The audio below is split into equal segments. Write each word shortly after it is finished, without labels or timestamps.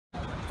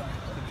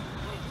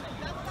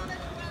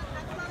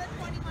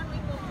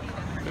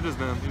It is,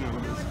 man. You know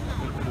it is. It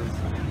is.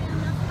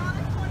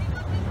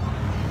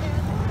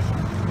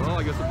 Well,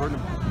 I guess the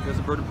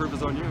burden of proof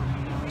is on you.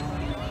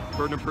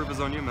 Burden of proof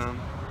is on you, man.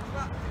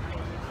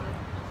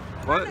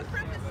 What?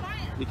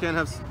 You can't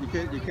have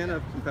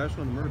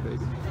compassion on a murder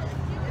baby.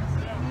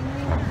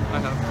 I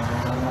have.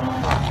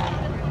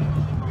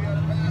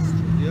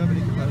 Do you have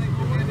any compassion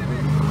for a murder baby?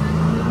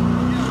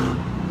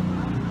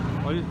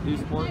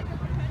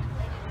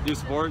 Do you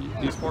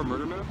support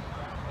murder, man?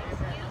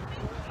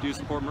 Do you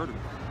support murder?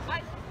 I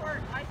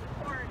support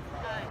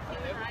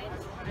human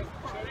rights. I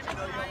support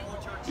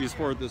women's rights. Do you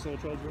support the sole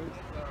child's rights?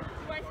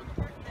 Do I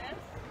support this?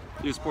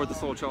 Do you support the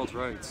sole child's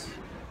rights?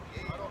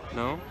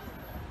 No?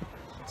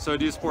 So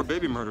do you support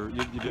baby murder?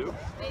 You do?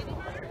 Baby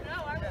murder?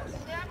 No, I would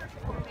never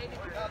support baby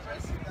murder.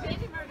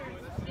 Baby murder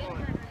is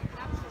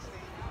absolutely.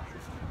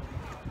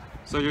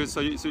 So you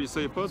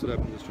oppose what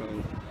happened to this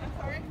child? I'm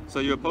sorry? So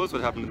you oppose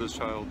what happened to this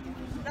child?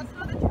 That's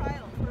not a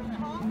child. First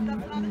of all,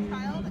 that's not a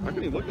child. How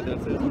can you look at that?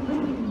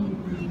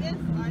 He is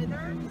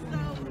either. So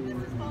this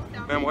is false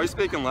down. Man, why are you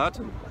speaking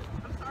Latin? I'm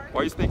sorry?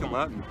 Why are you speaking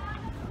Latin?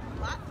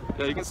 Latin?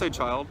 Yeah, you can say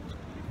child.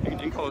 You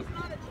can call it. It's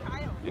not a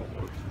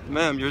child.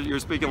 Ma'am, you're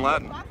speaking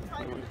Latin.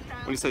 Classified as a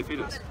child. When you say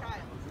fetus. It's not a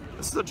child.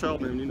 This is a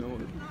child, man. You know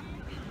it.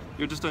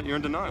 You're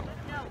in denial. No,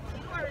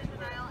 you are in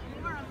denial, and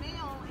you are a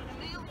male in a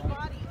male's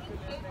body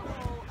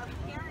incapable of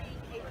carrying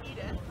a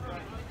fetus.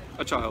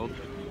 A child.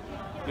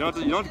 You don't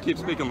have to keep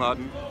speaking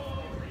Latin.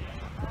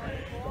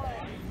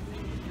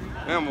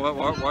 Ma'am, why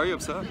are you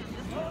upset?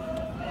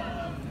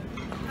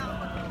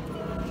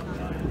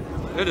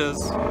 It is.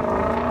 Do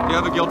you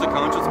have a guilty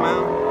conscience,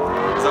 ma'am?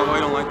 Is that why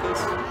you don't like this?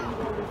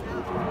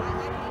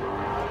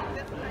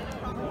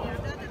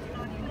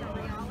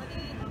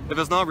 If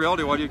it's not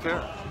reality, why do you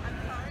care?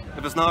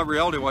 If it's not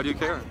reality, why do you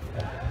care?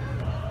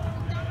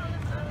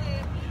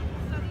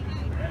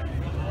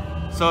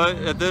 So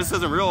if this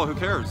isn't real, who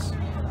cares?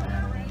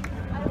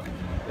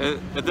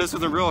 If this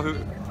isn't real,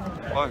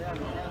 why?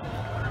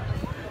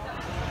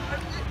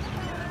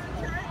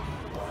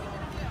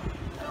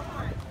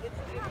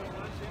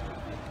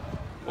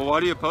 Well, why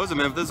do you oppose it,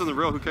 man? If this isn't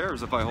real, who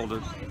cares if I hold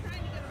it?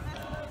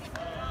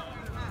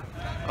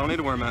 I don't need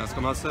to wear a mask.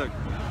 I'm not sick.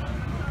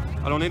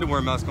 I don't need to wear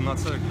a mask. I'm not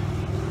sick.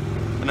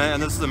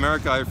 And this is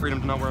America. I have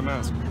freedom to not wear a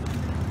mask.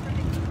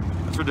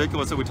 It's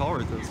ridiculous that we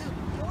tolerate this.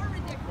 You're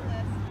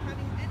ridiculous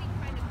having any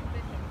kind of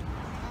position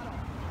at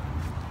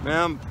all.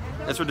 Ma'am,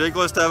 it's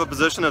ridiculous to have a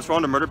position that's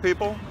wrong to murder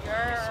people.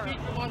 You're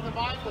speaking on the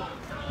Bible.